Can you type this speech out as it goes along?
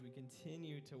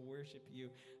continue to worship you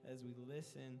as we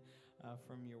listen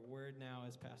from your word now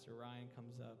as Pastor Ryan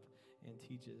comes up and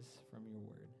teaches from your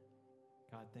word.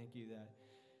 God, thank you that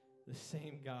the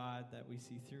same God that we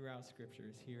see throughout Scripture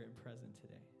is here and present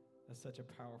today. That's such a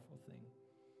powerful thing.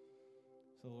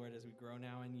 So, Lord, as we grow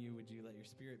now in you, would you let your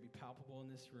Spirit be palpable in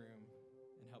this room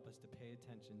and help us to pay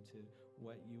attention to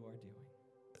what you are doing.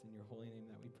 It's in your holy name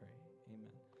that we pray.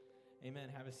 Amen. Amen.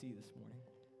 Have a seat this morning.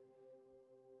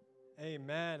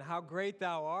 Amen. How great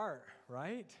thou art,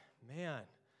 right? Man.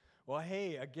 Well,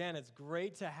 hey, again, it's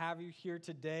great to have you here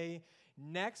today.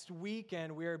 Next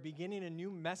weekend, we are beginning a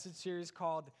new message series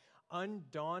called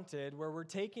Undaunted, where we're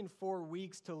taking 4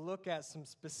 weeks to look at some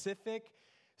specific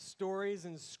stories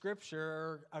in Scripture,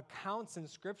 or accounts in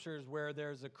Scriptures where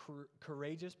there's a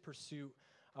courageous pursuit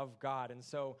of God. And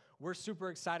so we're super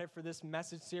excited for this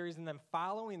message series. And then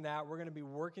following that, we're going to be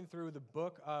working through the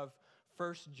book of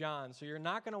 1 John. So you're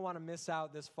not going to want to miss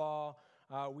out this fall.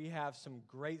 We have some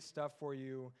great stuff for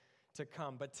you to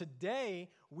come. But today,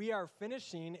 we are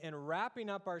finishing and wrapping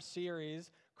up our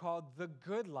series called The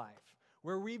Good Life,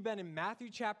 where we've been in Matthew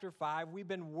chapter 5. We've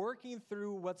been working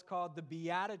through what's called the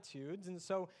Beatitudes. And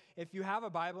so if you have a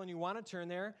Bible and you want to turn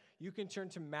there, you can turn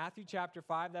to Matthew chapter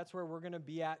 5. That's where we're going to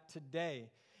be at today.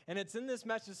 And it's in this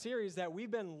message series that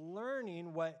we've been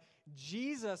learning what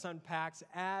Jesus unpacks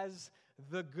as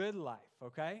the good life,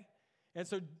 okay? And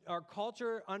so our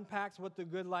culture unpacks what the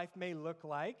good life may look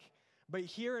like. But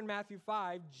here in Matthew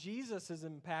 5, Jesus is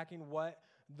unpacking what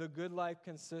the good life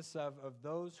consists of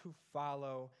those who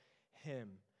follow him.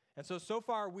 And so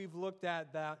far we've looked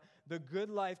at that the good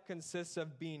life consists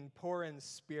of being poor in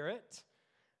spirit.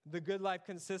 The good life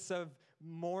consists of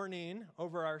mourning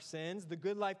over our sins. The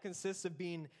good life consists of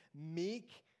being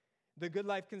meek. The good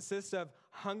life consists of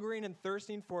hungering and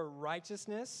thirsting for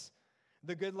righteousness.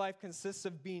 The good life consists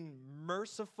of being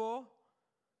merciful.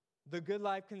 The good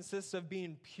life consists of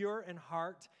being pure in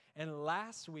heart. And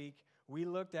last week, we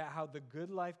looked at how the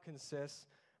good life consists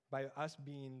by us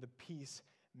being the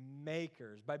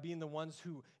peacemakers, by being the ones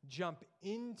who jump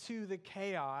into the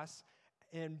chaos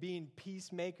and being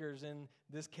peacemakers in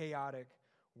this chaotic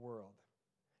world.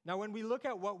 Now, when we look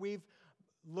at what we've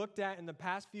looked at in the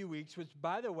past few weeks, which,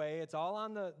 by the way, it's all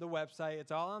on the website,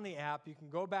 it's all on the app. You can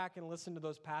go back and listen to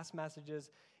those past messages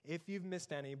if you've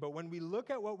missed any. But when we look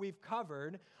at what we've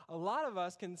covered, a lot of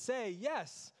us can say,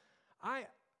 yes, I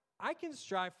can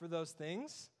strive for those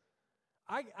things.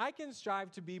 I can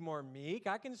strive to be more meek.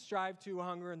 I can strive to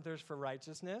hunger and thirst for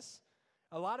righteousness.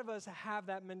 A lot of us have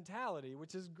that mentality,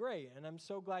 which is great, and I'm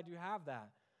so glad you have that.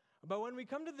 But when we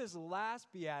come to this last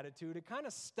beatitude, it kind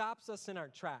of stops us in our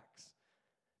tracks.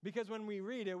 Because when we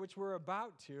read it, which we're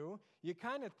about to, you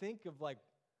kind of think of like,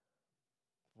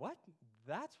 what?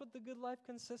 That's what the good life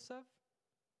consists of?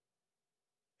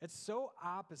 It's so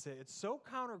opposite. It's so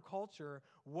counterculture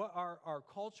what our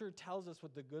culture tells us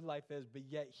what the good life is, but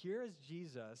yet here is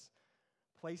Jesus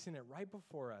placing it right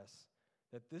before us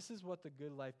that this is what the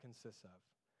good life consists of.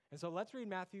 And so let's read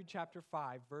Matthew chapter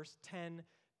 5, verse 10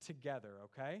 together,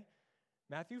 okay?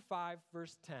 Matthew 5,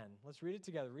 verse 10. Let's read it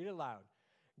together. Read it loud.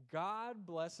 God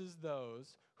blesses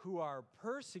those who are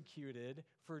persecuted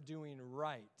for doing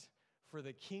right, for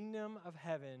the kingdom of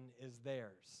heaven is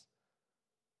theirs.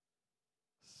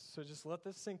 So just let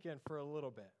this sink in for a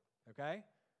little bit, okay?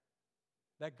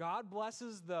 That God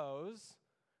blesses those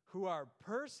who are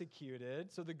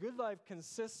persecuted. So the good life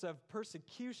consists of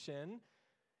persecution,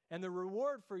 and the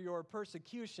reward for your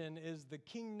persecution is the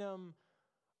kingdom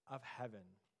of heaven.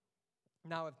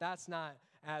 Now, if that's not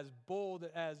as bold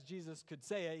as Jesus could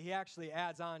say it, he actually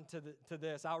adds on to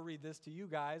this. I'll read this to you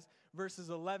guys. Verses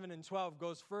 11 and 12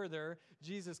 goes further.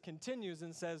 Jesus continues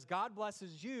and says, God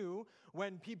blesses you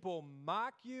when people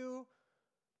mock you,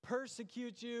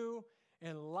 persecute you,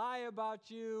 and lie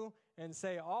about you, and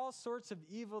say all sorts of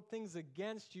evil things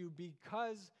against you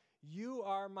because you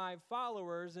are my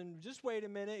followers. And just wait a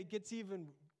minute, it gets even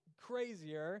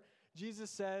crazier.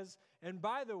 Jesus says, and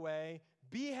by the way,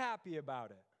 be happy about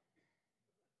it.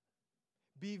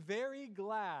 Be very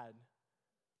glad,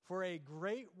 for a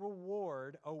great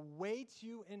reward awaits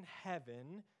you in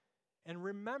heaven. And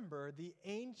remember, the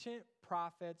ancient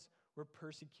prophets were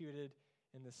persecuted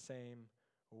in the same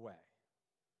way.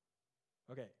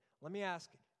 Okay, let me ask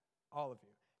all of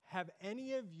you. Have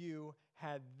any of you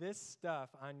had this stuff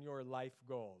on your life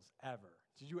goals ever?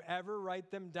 Did you ever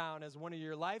write them down as one of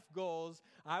your life goals?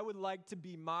 I would like to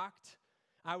be mocked.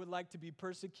 I would like to be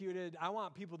persecuted. I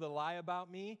want people to lie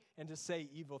about me and to say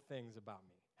evil things about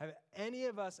me. Have any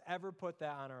of us ever put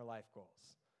that on our life goals?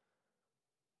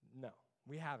 No,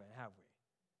 we haven't, have we?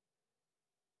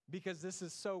 Because this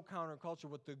is so counterculture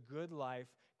what the good life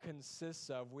consists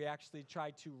of. We actually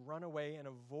try to run away and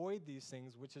avoid these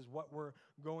things, which is what we're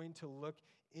going to look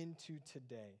into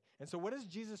today. And so what is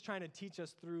Jesus trying to teach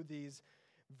us through these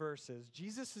verses?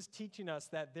 Jesus is teaching us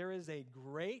that there is a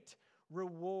great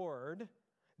reward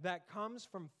that comes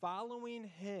from following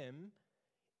him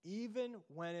even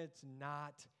when it's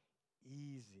not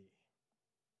easy.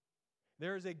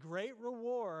 There is a great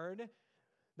reward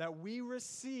that we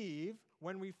receive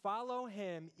when we follow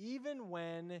him, even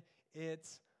when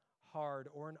it's hard.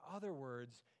 Or in other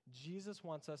words, Jesus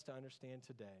wants us to understand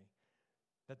today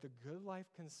that the good life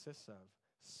consists of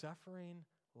suffering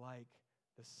like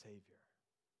the Savior.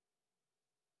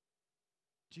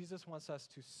 Jesus wants us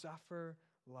to suffer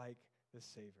like the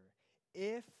Savior.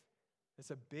 If,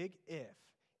 it's a big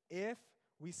if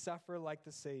we suffer like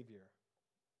the Savior,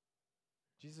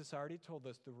 Jesus already told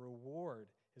us the reward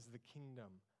is the kingdom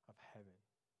of heaven.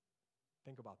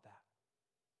 Think about that.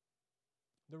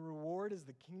 The reward is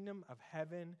the kingdom of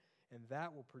heaven, and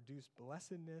that will produce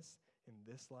blessedness in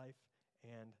this life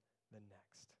and the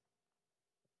next.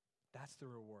 That's the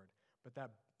reward. But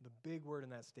the big word in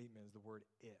that statement is the word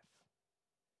if.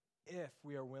 If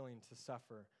we are willing to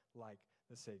suffer like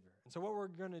the Savior. And so what we're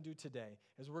going to do today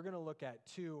is we're going to look at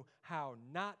 2, how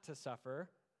not to suffer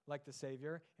like the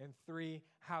Savior, and 3,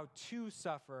 how to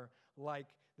suffer like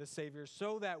the Savior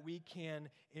so that we can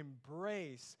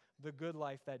embrace the good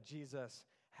life that Jesus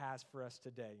has for us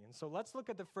today. And so let's look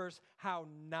at the first, how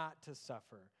not to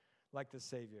suffer like the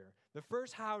Savior. The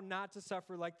first how not to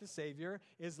suffer like the Savior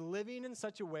is living in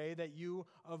such a way that you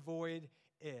avoid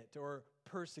it, or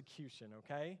persecution,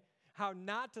 okay? How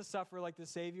not to suffer like the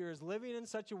Savior is living in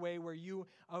such a way where you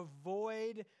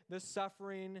avoid the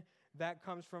suffering that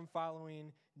comes from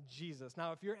following Jesus.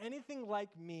 Now, if you're anything like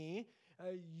me,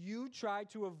 you try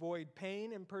to avoid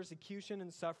pain and persecution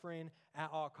and suffering at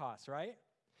all costs, right?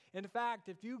 In fact,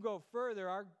 if you go further,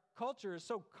 our culture is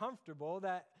so comfortable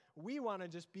that we want to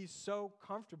just be so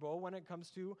comfortable when it comes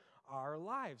to our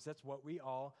lives. That's what we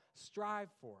all strive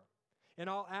for. In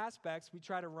all aspects, we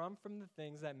try to run from the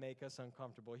things that make us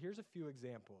uncomfortable. Here's a few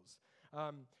examples.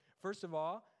 First of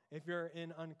all, if you're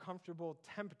in uncomfortable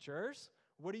temperatures,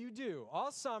 what do?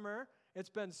 All summer, it's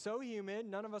been so humid,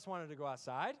 none of us wanted to go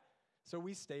outside, so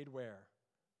we stayed where?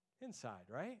 Inside,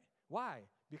 right? Why?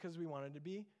 Because we wanted to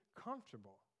be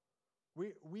comfortable.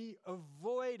 We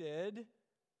avoided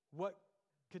what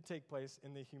could take place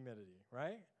in the humidity,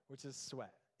 right? Which is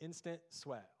sweat, instant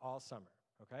sweat all summer,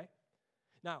 okay?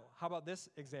 Now, how about this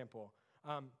example?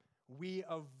 We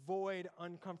avoid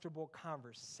uncomfortable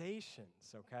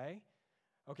conversations, okay?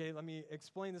 Okay, let me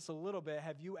explain this a little bit.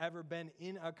 Have you ever been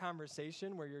in a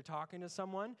conversation where you're talking to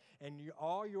someone and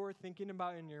all you're thinking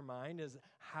about in your mind is,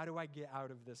 how do I get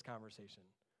out of this conversation?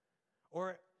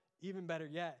 Or even better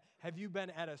yet, have you been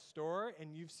at a store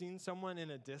and you've seen someone in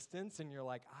a distance and you're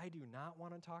like, I do not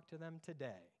want to talk to them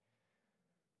today?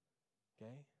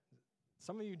 Okay?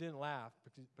 Some of you didn't laugh,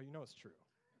 but you know it's true.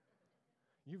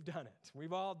 You've done it.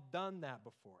 We've all done that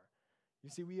before. You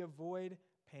see, we avoid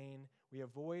pain. We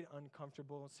avoid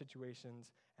uncomfortable situations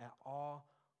at all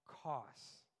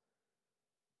costs.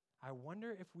 I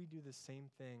wonder if we do the same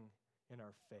thing in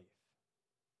our faith.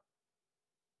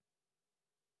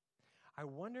 I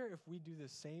wonder if we do the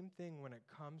same thing when it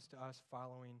comes to us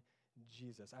following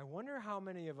Jesus. I wonder how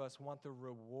many of us want the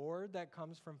reward that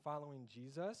comes from following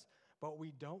Jesus, but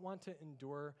we don't want to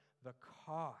endure the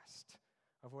cost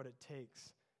of what it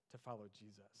takes to follow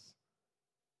Jesus.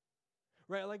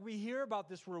 Right, like we hear about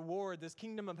this reward, this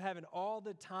kingdom of heaven all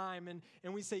the time,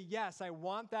 and we say, yes, I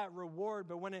want that reward,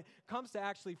 but when it comes to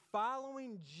actually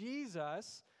following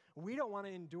Jesus, we don't want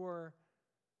to endure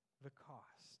the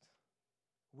cost.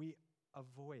 We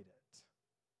avoid it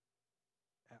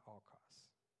at all costs.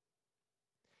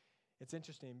 It's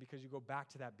interesting because you go back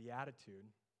to that beatitude,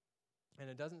 and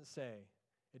it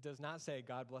does not say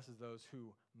God blesses those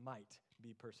who might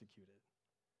be persecuted.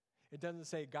 It doesn't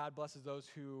say God blesses those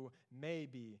who may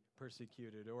be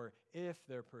persecuted or if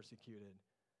they're persecuted.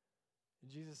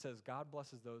 Jesus says God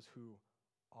blesses those who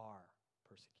are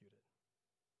persecuted.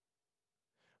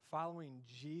 Following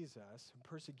Jesus,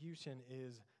 persecution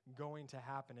is going to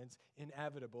happen. It's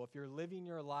inevitable. If you're living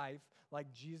your life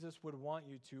like Jesus would want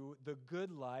you to, the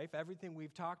good life, everything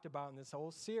we've talked about in this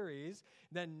whole series,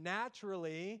 then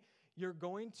naturally you're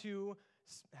going to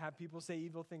have people say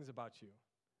evil things about you.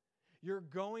 You're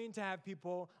going to have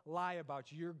people lie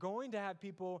about you. You're going to have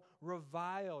people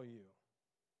revile you.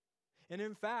 And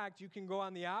in fact, you can go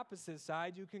on the opposite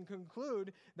side. You can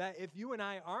conclude that if you and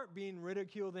I aren't being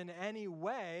ridiculed in any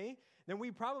way, then we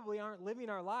probably aren't living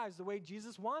our lives the way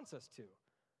Jesus wants us to.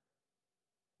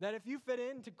 That if you fit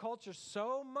into culture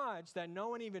so much that no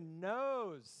one even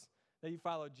knows that you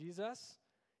follow Jesus,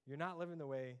 you're not living the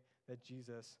way that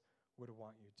Jesus would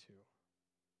want you to.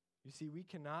 You see, we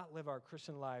cannot live our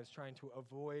Christian lives trying to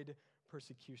avoid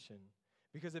persecution.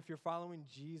 Because if you're following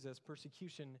Jesus,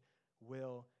 persecution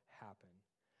will happen.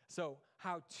 So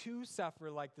how to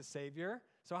suffer like the Savior,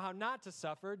 so how not to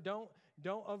suffer, don't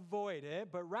avoid it,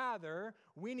 but rather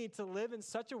we need to live in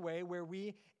such a way where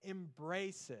we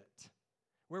embrace it.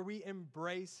 Where we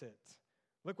embrace it.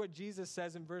 Look what Jesus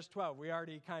says in verse 12. We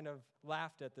already kind of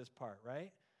laughed at this part,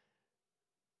 right?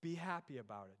 Be happy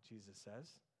about it, Jesus says.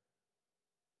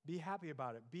 Be happy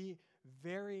about it. Be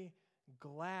very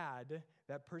glad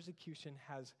that persecution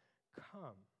has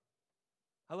come.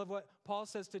 I love what Paul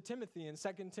says to Timothy in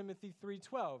 2 Timothy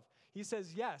 3:12. He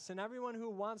says, yes, and everyone who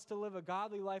wants to live a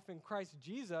godly life in Christ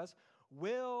Jesus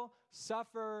will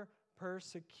suffer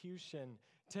persecution.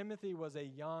 Timothy was a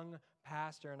young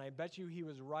pastor, and I bet you he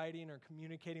was writing or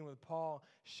communicating with Paul,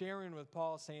 sharing with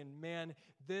Paul, saying, man,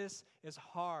 this is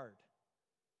hard.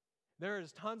 There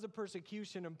is tons of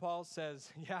persecution, and Paul says,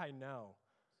 yeah, I know.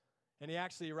 And he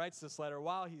actually writes this letter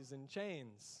while he's in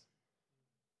chains.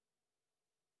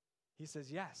 He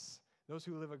says, yes, those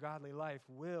who live a godly life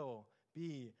will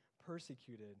be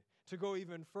persecuted. To go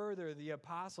even further, the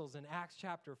apostles in Acts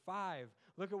chapter 5,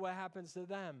 look at what happens to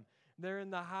them. They're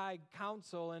in the high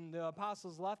council, and the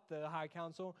apostles left the high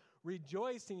council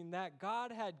rejoicing that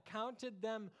God had counted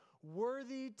them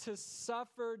worthy to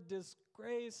suffer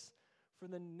disgrace for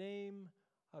the name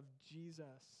of Jesus.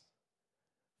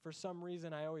 For some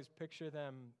reason, I always picture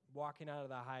them walking out of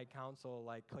the high council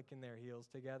like clicking their heels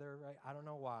together, right? I don't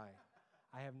know why.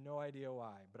 I have no idea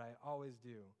why, but I always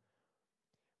do.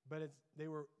 But they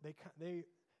were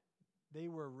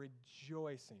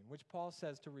rejoicing, which Paul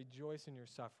says to rejoice in your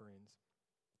sufferings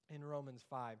in Romans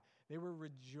 5. They were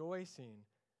rejoicing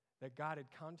that God had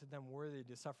counted them worthy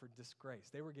to suffer disgrace.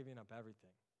 They were giving up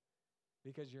everything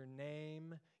because your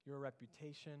name, your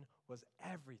reputation was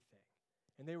everything.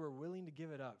 And they were willing to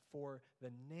give it up for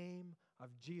the name of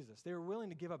Jesus. They were willing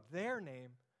to give up their name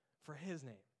for his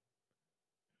name.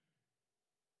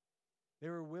 They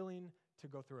were willing to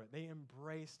go through it. They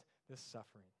embraced this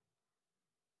suffering.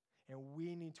 And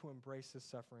we need to embrace this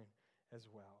suffering as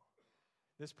well.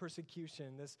 This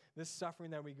persecution, this suffering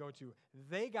that we go to,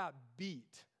 they got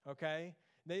beat, okay?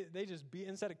 They just beat,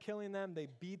 instead of killing them, they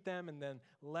beat them and then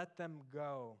let them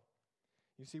go.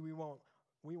 You see, we won't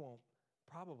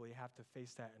probably have to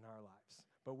face that in our lives,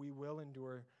 but we will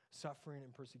endure suffering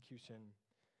and persecution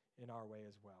in our way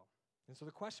as well. And so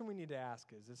the question we need to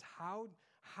ask is how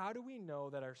do we know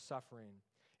that our suffering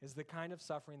is the kind of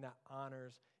suffering that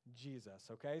honors Jesus,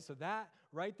 okay? So that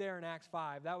right there in Acts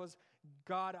 5, that was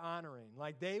God honoring.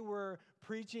 Like they were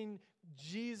preaching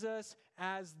Jesus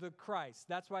as the Christ.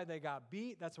 That's why they got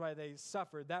beat. That's why they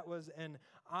suffered. That was an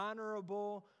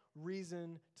honorable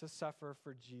reason to suffer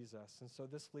for Jesus. And so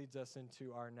this leads us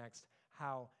into our next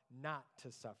how not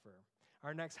to suffer.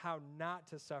 Our next how not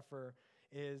to suffer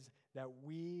is that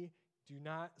we do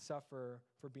not suffer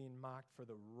for being mocked for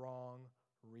the wrong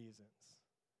reasons.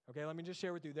 Okay, let me just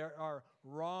share with you, there are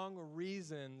wrong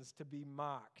reasons to be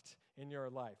mocked in your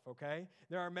life, okay?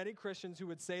 There are many Christians who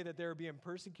would say that they're being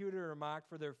persecuted or mocked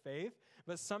for their faith,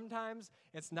 but sometimes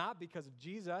it's not because of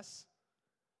Jesus.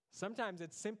 Sometimes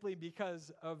it's simply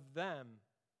because of them,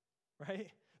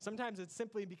 right? Sometimes it's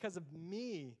simply because of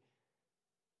me,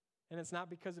 and it's not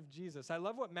because of Jesus. I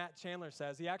love what Matt Chandler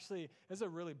says. He actually, this is a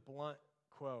really blunt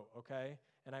quote, okay?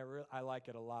 And I like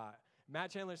it a lot.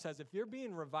 Matt Chandler says, if you're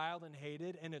being reviled and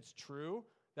hated, and it's true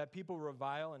that people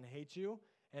revile and hate you,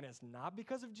 and it's not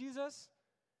because of Jesus,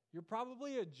 you're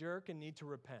probably a jerk and need to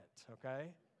repent,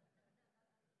 okay?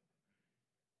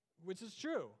 Which is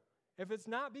true. If it's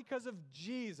not because of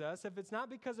Jesus, if it's not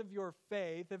because of your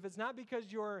faith, if it's not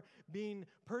because you're being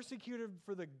persecuted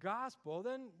for the gospel,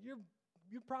 then you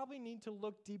probably need to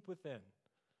look deep within.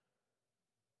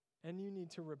 And you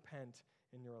need to repent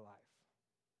in your life.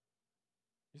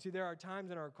 You see, there are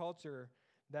times in our culture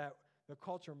that the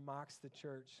culture mocks the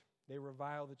church. They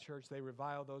revile the church. They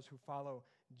revile those who follow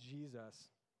Jesus.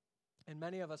 And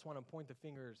many of us want to point the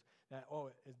fingers that,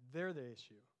 they're the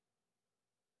issue.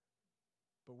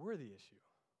 But we're the issue.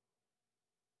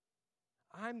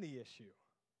 I'm the issue.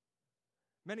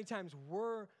 Many times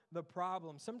we're the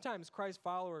problem. Sometimes Christ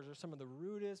followers are some of the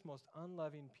rudest, most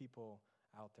unloving people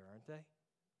out there, aren't they?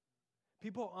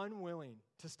 People unwilling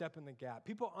to step in the gap.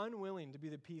 People unwilling to be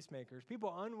the peacemakers.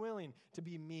 People unwilling to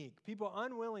be meek. People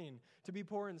unwilling to be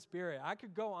poor in spirit. I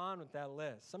could go on with that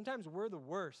list. Sometimes we're the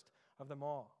worst of them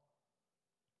all.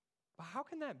 But how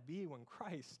can that be when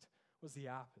Christ was the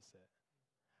opposite?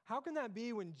 How can that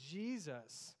be when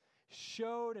Jesus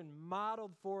showed and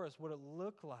modeled for us what it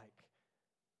looked like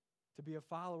to be a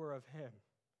follower of him?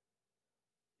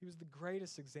 He was the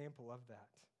greatest example of that.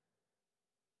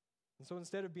 And so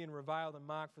instead of being reviled and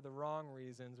mocked for the wrong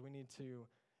reasons, we need to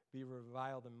be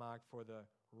reviled and mocked for the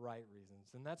right reasons.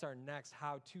 And that's our next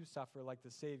how to suffer like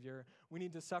the Savior. We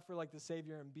need to suffer like the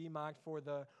Savior and be mocked for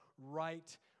the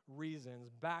right reasons.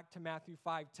 Back to Matthew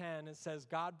 5:10, it says,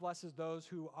 God blesses those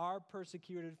who are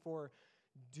persecuted for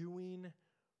doing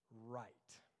right.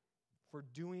 For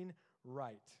doing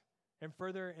right. And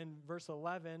further in verse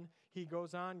 11, he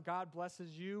goes on, God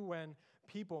blesses you when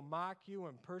people mock you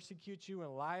and persecute you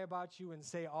and lie about you and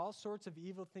say all sorts of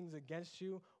evil things against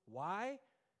you. Why?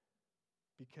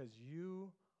 Because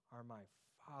you are my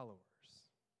followers.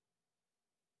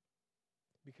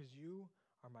 Because you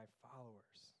are my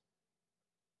followers.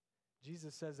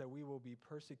 Jesus says that we will be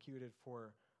persecuted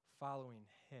for following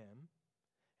him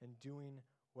and doing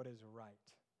what is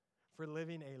right, for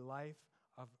living a life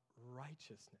of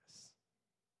righteousness.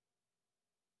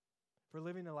 For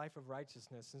living a life of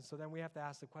righteousness. And so then we have to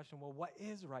ask the question, well, what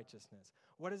is righteousness?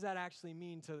 What does that actually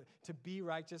mean to be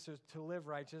righteous or to live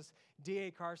righteous?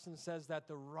 D.A. Carson says that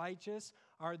the righteous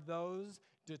are those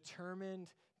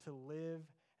determined to live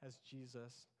as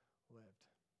Jesus lived.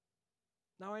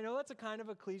 Now, I know that's a kind of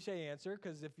a cliche answer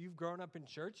because if you've grown up in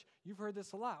church, you've heard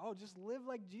this a lot. Oh, just live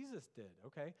like Jesus did,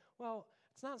 okay? Well,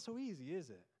 it's not so easy, is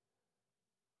it?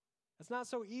 It's not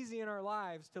so easy in our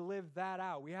lives to live that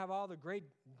out. We have all the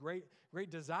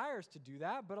great desires to do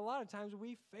that, but a lot of times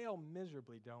we fail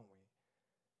miserably, don't we?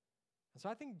 And so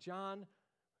I think John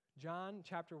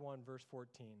chapter 1, verse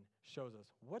 14 shows us,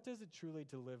 what does it truly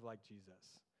to live like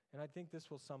Jesus? And I think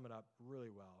this will sum it up really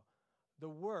well. The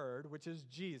Word, which is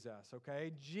Jesus,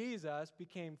 okay? Jesus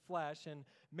became flesh and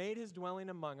made his dwelling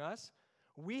among us.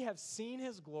 We have seen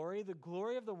his glory, the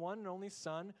glory of the one and only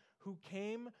Son who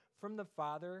came from the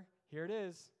Father. Here it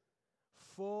is,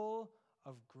 full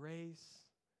of grace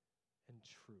and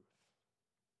truth.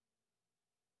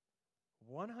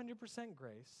 100%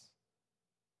 grace,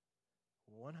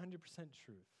 100%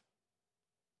 truth,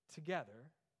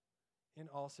 together in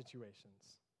all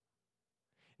situations.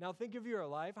 Now think of your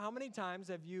life. How many times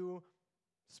have you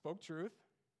spoke truth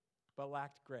but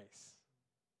lacked grace?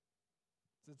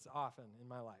 It's often in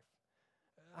my life.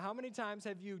 How many times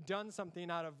have you done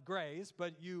something out of grace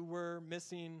but you were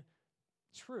missing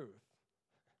truth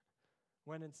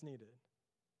when it's needed?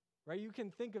 Right? You can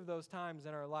think of those times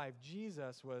in our life.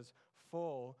 Jesus was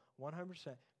full,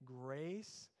 100%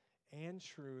 grace and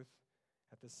truth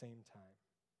at the same time.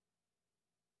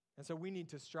 And so we need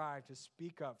to strive to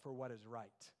speak up for what is right,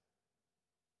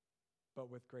 but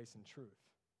with grace and truth.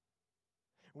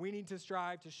 We need to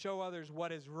strive to show others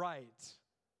what is right,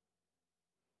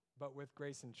 but with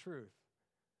grace and truth.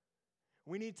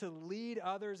 We need to lead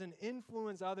others and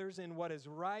influence others in what is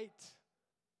right,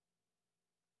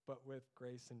 but with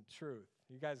grace and truth.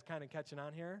 You guys kind of catching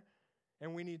on here?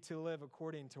 And we need to live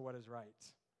according to what is right,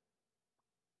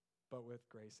 but with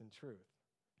grace and truth.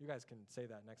 You guys can say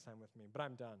that next time with me, but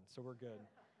I'm done, so we're good.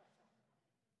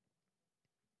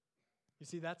 You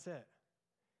see, that's it.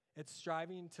 It's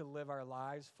striving to live our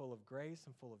lives full of grace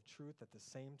and full of truth at the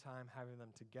same time, having them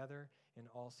together in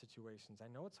all situations.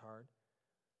 I know it's hard.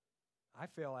 I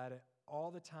fail at it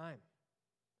all the time.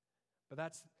 But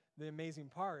that's the amazing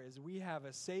part, is we have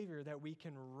a Savior that we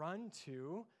can run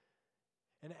to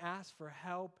and ask for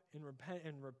help and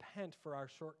repent for our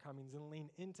shortcomings and lean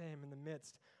into him in the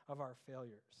midst of our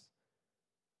failures.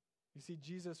 You see,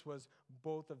 Jesus was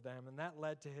both of them, and that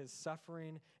led to his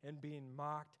suffering and being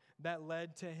mocked. That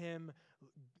led to him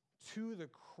to the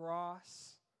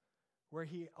cross, where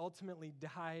he ultimately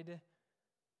died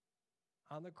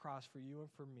on the cross for you and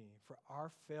for me, for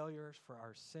our failures, for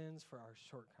our sins, for our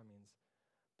shortcomings,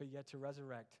 but yet to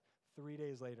resurrect 3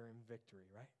 days later in victory,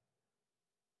 right?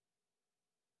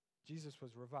 Jesus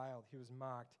was reviled, he was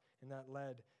mocked, and that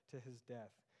led to his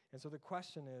death. And so the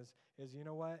question is, you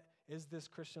know what? Is this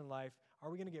Christian life, are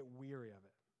we going to get weary of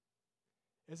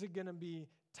it? Is it going to be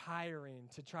tiring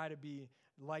to try to be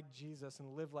like Jesus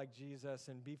and live like Jesus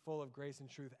and be full of grace and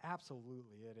truth?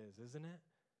 Absolutely it is, isn't it?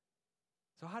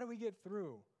 So how do we get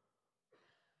through?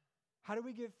 How do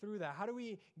we get through that? How do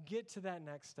we get to that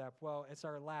next step? Well, it's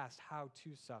our last how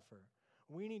to suffer.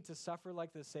 We need to suffer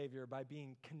like the Savior by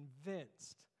being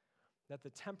convinced that the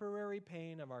temporary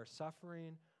pain of our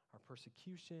suffering, our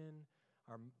persecution,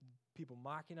 our people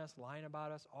mocking us, lying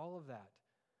about us, all of that,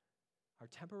 our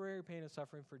temporary pain and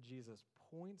suffering for Jesus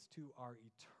points to our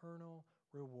eternal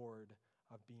reward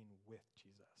of being with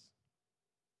Jesus.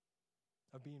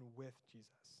 Of being with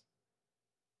Jesus.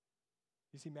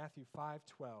 You see, Matthew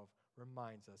 5:12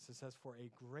 reminds us. It says, "For a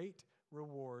great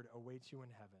reward awaits you in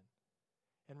heaven."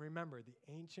 And remember, the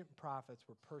ancient prophets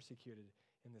were persecuted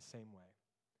in the same way.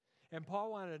 And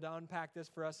Paul wanted to unpack this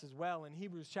for us as well in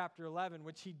Hebrews chapter 11,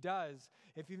 which he does.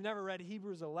 If you've never read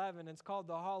Hebrews 11, it's called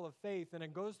the Hall of Faith, and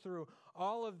it goes through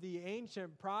all of the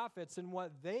ancient prophets and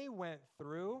what they went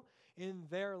through in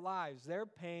their lives, their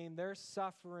pain, their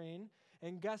suffering.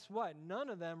 And guess what? None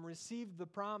of them received the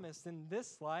promise in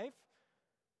this life,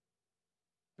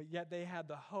 but yet they had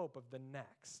the hope of the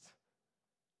next.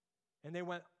 And they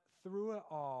went through it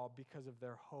all because of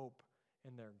their hope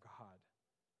in their God.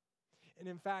 And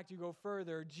in fact, you go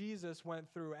further, Jesus went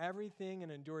through everything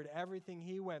and endured everything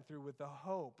he went through with the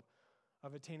hope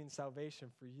of attaining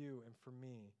salvation for you and for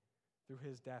me through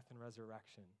his death and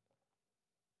resurrection.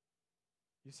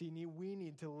 You see, we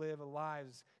need to live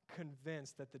lives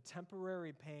convinced that the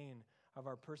temporary pain of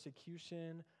our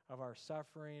persecution, of our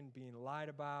suffering, being lied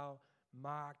about,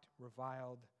 mocked,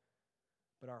 reviled,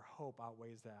 but our hope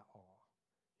outweighs that all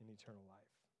in eternal life.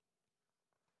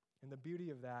 And the beauty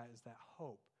of that is that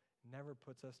hope never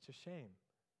puts us to shame.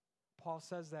 Paul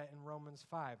says that in Romans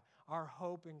 5. Our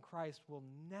hope in Christ will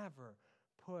never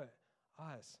put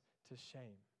us to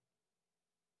shame.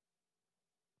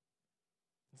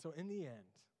 And so in the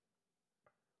end,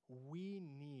 we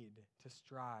need to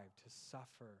strive to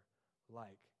suffer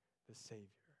like the Savior.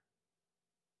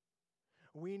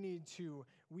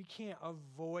 We can't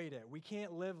avoid it. We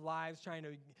can't live lives trying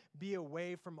to be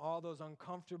away from all those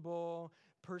uncomfortable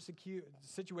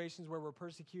situations where we're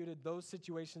persecuted, those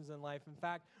situations in life. In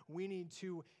fact, we need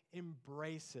to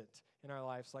embrace it in our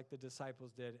lives like the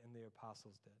disciples did and the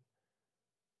apostles did.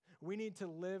 We need to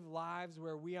live lives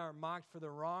where we aren't mocked for the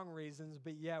wrong reasons,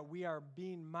 but yet we are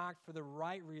being mocked for the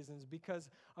right reasons because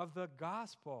of the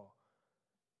gospel,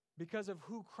 because of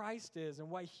who Christ is and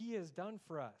what he has done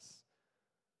for us.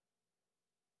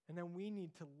 And then we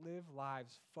need to live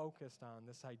lives focused on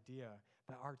this idea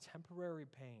that our temporary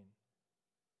pain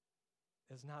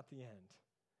is not the end,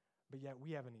 but yet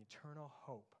we have an eternal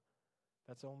hope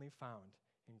that's only found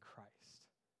in Christ.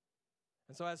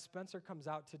 And so as Spencer comes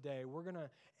out today, we're going to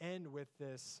end with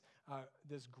this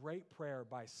great prayer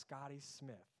by Scotty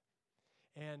Smith.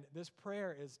 And this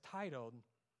prayer is titled,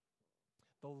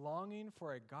 "The Longing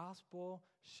for a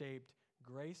Gospel-Shaped,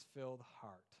 Grace-Filled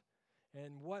Heart."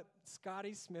 And what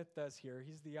Scotty Smith does here,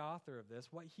 he's the author of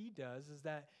this, what he does is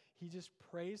that he just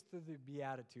prays through the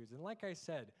Beatitudes. And like I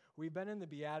said, we've been in the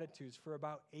Beatitudes for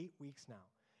about 8 weeks now.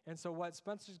 And so what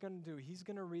Spencer's going to do, he's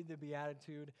going to read the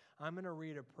Beatitude. I'm going to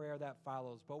read a prayer that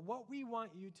follows. But what we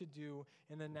want you to do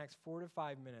in the next 4 to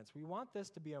 5 minutes, we want this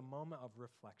to be a moment of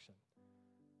reflection.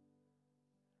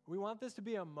 We want this to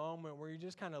be a moment where you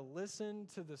just kind of listen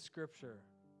to the scripture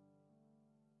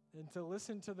and to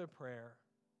listen to the prayer.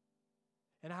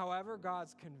 And however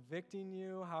God's convicting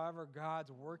you, however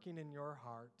God's working in your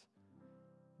heart,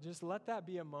 just let that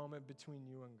be a moment between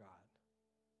you and God.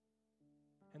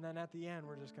 And then at the end,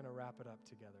 we're just going to wrap it up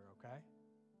together, okay?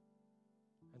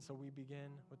 And so we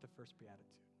begin with the first beatitude.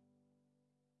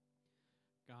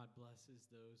 God blesses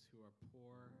those who are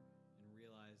poor and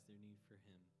realize their need for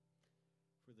him,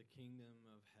 for the kingdom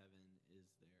of heaven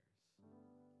is theirs.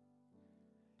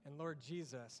 And Lord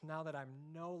Jesus, now that I'm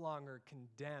no longer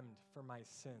condemned for my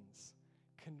sins,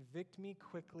 convict me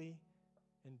quickly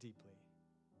and deeply.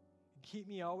 Keep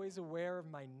me always aware of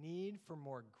my need for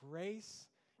more grace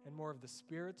and more of the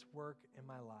Spirit's work in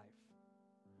my life.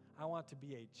 I want to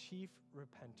be a chief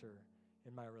repenter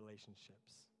in my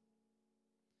relationships.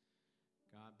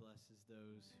 God blesses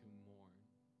those who mourn,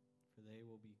 for they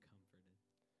will be comforted.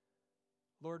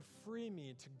 Lord, free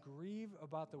me to grieve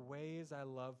about the ways I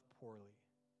love poorly,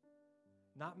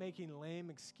 not making lame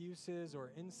excuses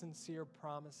or insincere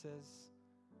promises.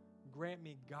 Grant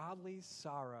me godly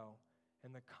sorrow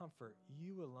and the comfort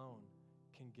you alone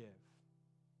can give.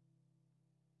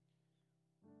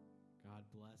 God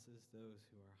blesses those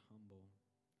who are humble,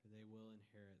 for they will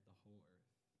inherit the whole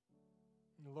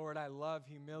earth. Lord, I love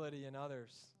humility in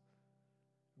others.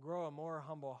 Grow a more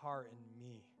humble heart in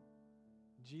me.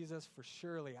 Jesus, for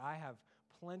surely I have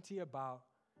plenty about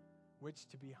which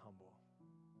to be humble.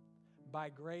 By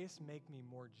grace, make me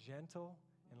more gentle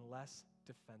and less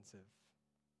defensive.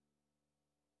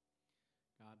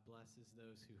 God blesses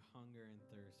those who hunger and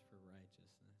thirst for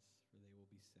righteousness, for they will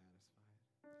be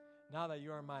satisfied. Now that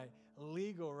you are my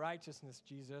legal righteousness,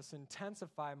 Jesus,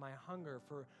 intensify my hunger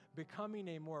for becoming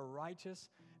a more righteous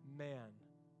man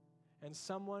and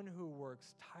someone who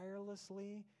works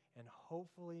tirelessly and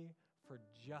hopefully for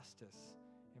justice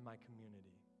in my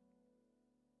community.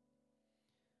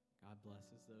 God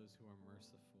blesses those who are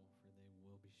merciful, for they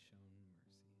will be shown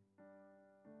mercy.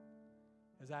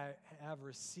 as I have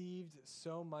received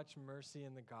so much mercy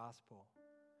in the gospel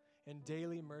and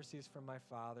daily mercies from my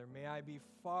Father, may I be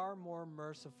far more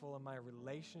merciful in my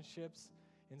relationships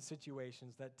and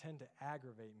situations that tend to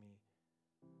aggravate me.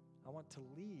 I want to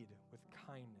lead with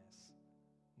kindness,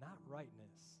 not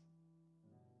rightness.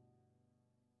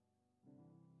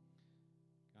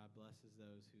 God blesses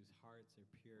those whose hearts are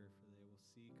pure, for they will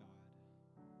see God.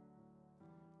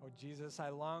 Oh, Jesus, I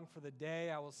long for the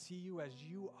day I will see you as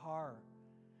you are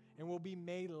and will be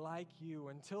made like you.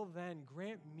 Until then,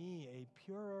 grant me a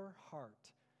purer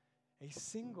heart, a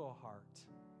single heart,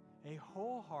 a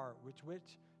whole heart with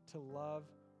which to love,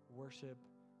 worship,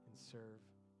 and serve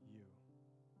you.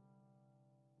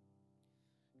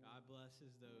 God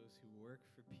blesses those who work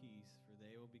for peace, for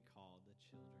they will be called the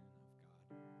children of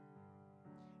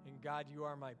God. And God, you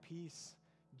are my peace.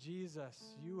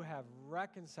 Jesus, you have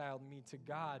reconciled me to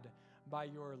God by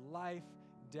your life,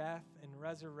 death, and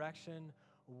resurrection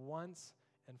once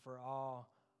and for all.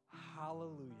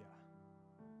 Hallelujah.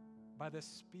 By the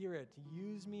Spirit,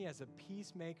 use me as a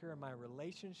peacemaker in my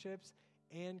relationships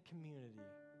and community.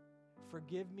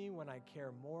 Forgive me when I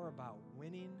care more about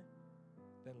winning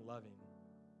than loving.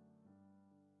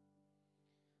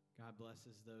 God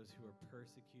blesses those who are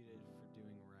persecuted for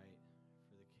doing right,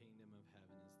 for the kingdom of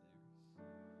heaven is theirs.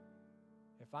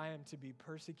 If I am to be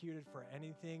persecuted for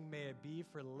anything, may it be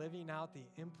for living out the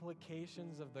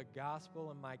implications of the gospel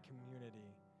in my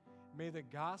community. May the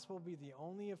gospel be the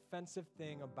only offensive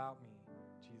thing about me,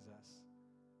 Jesus.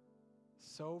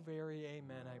 So very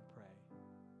amen, I pray,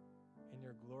 in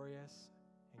your glorious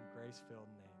and grace-filled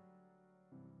name.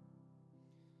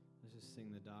 Let's just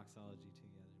sing the doxology together.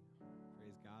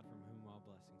 Praise God from whom all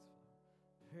blessings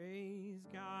flow. Praise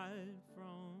God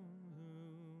from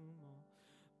whom all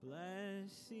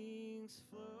blessings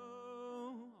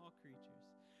flow. All creatures.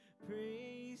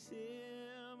 Praise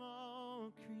him,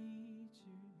 all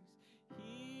creatures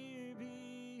here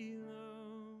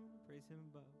below. Praise him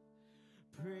above.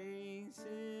 Praise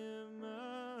him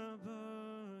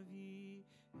above, ye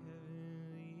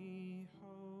heavenly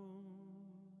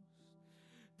hosts.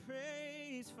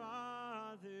 Praise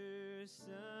Father,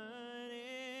 Son,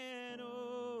 and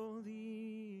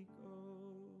Holy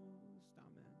Ghost.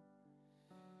 Amen.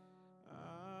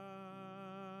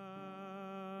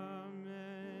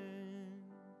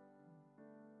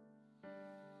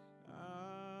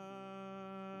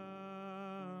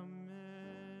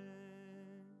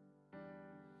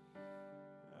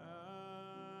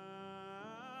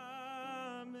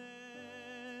 Amen.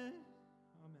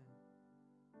 Amen.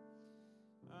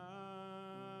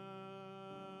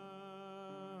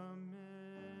 Amen.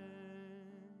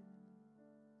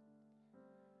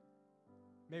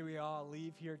 May we all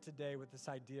leave here today with this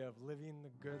idea of living the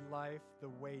good life the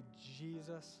way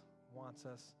Jesus wants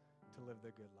us to live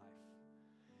the good life.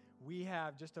 We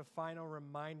have just a final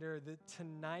reminder that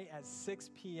tonight at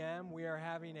 6 p.m., we are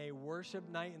having a worship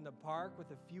night in the park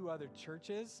with a few other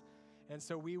churches. And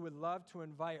so we would love to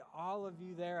invite all of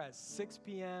you there at 6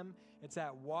 p.m. It's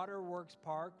at Waterworks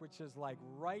Park, which is like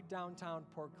right downtown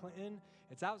Port Clinton.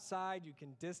 It's outside. You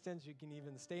can distance. You can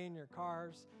even stay in your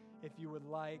cars if you would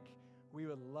like. We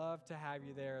would love to have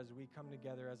you there as we come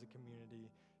together as a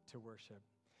community to worship.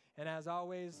 And as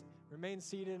always, remain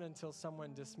seated until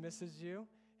someone dismisses you.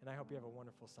 And I hope you have a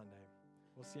wonderful Sunday.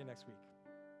 We'll see you next week.